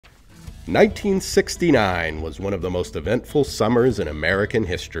1969 was one of the most eventful summers in American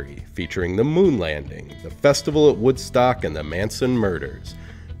history, featuring the moon landing, the festival at Woodstock, and the Manson murders.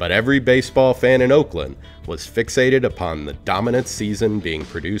 But every baseball fan in Oakland was fixated upon the dominant season being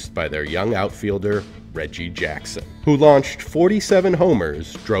produced by their young outfielder, Reggie Jackson, who launched 47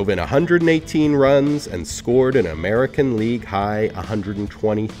 homers, drove in 118 runs, and scored an American League high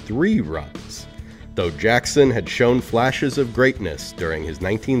 123 runs. Though Jackson had shown flashes of greatness during his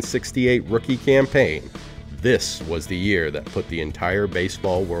 1968 rookie campaign, this was the year that put the entire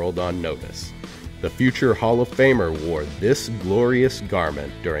baseball world on notice. The future Hall of Famer wore this glorious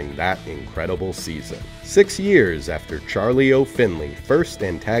garment during that incredible season. 6 years after Charlie O. Finley first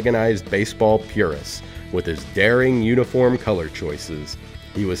antagonized baseball purists with his daring uniform color choices,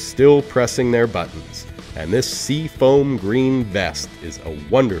 he was still pressing their buttons, and this seafoam green vest is a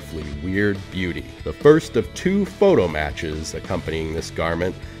wonderfully weird beauty. The first of 2 photo matches accompanying this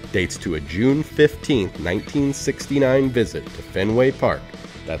garment dates to a June 15, 1969 visit to Fenway Park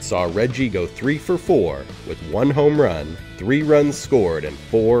that saw Reggie go 3 for 4 with 1 home run, 3 runs scored, and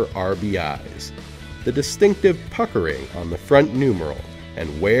 4 RBIs. The distinctive puckering on the front numeral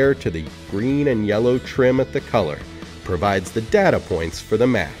and wear to the green and yellow trim at the collar provides the data points for the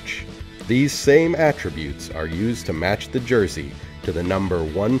match. These same attributes are used to match the jersey to the number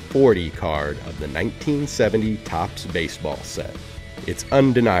 140 card of the 1970 Topps baseball set. It's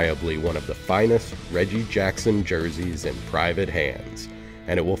undeniably one of the finest Reggie Jackson jerseys in private hands,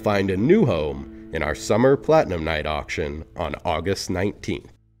 and it will find a new home in our Summer Platinum Night auction on August 19th.